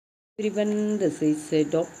Everyone, this is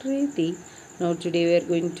Dr. Eti. Now today we are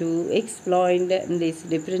going to explain this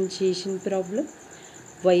differentiation problem.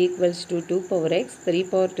 Y equals to 2 power x, 3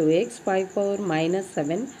 power 2x, 5 power minus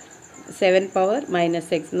 7, 7 power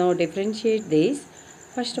minus x. Now differentiate this.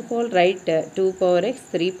 First of all write 2 power x,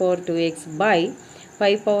 3 power 2x by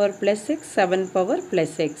 5 power plus x, 7 power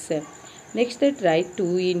plus x. Next that write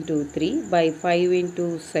 2 into 3 by 5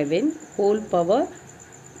 into 7 whole power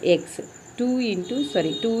x. 2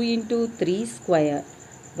 into 3 square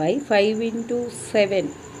by 5 into 7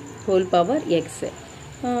 whole power x.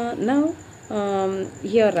 Now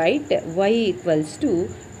here write y equals to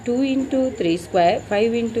 2 into 3 square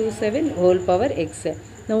 5 into 7 whole power x.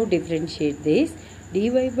 Now differentiate this. Dy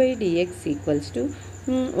by dx equals to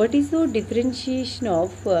what is the differentiation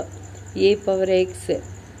of a power x?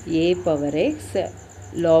 A power x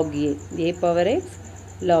log a power x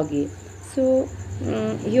log a. So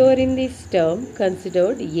here in this term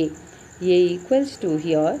considered a equals to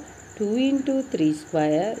here 2 into 3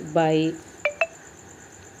 square by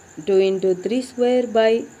 2 into 3 square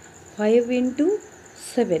by 5 into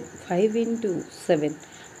 7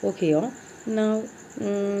 okay. Now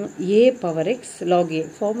a power x log a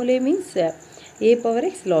formula means a power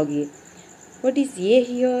x log a. What is a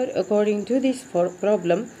here according to this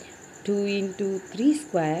problem? 2 into 3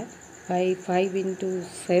 square by 5 into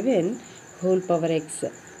 7 whole power x.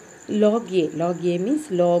 Log a means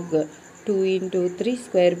log 2 into 3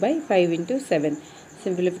 square by 5 into 7.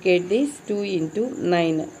 Simplify this. 2 into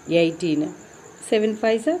 9 18, 7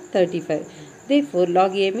 5s are 35. Therefore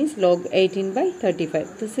log a means log 18 by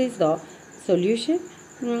 35. This is the solution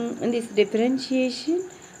in this differentiation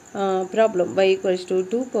problem. Y equals to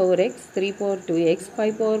 2 power x, 3 power 2x,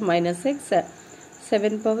 5 power minus x,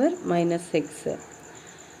 7 power minus x.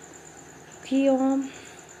 Okay,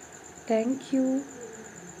 thank you.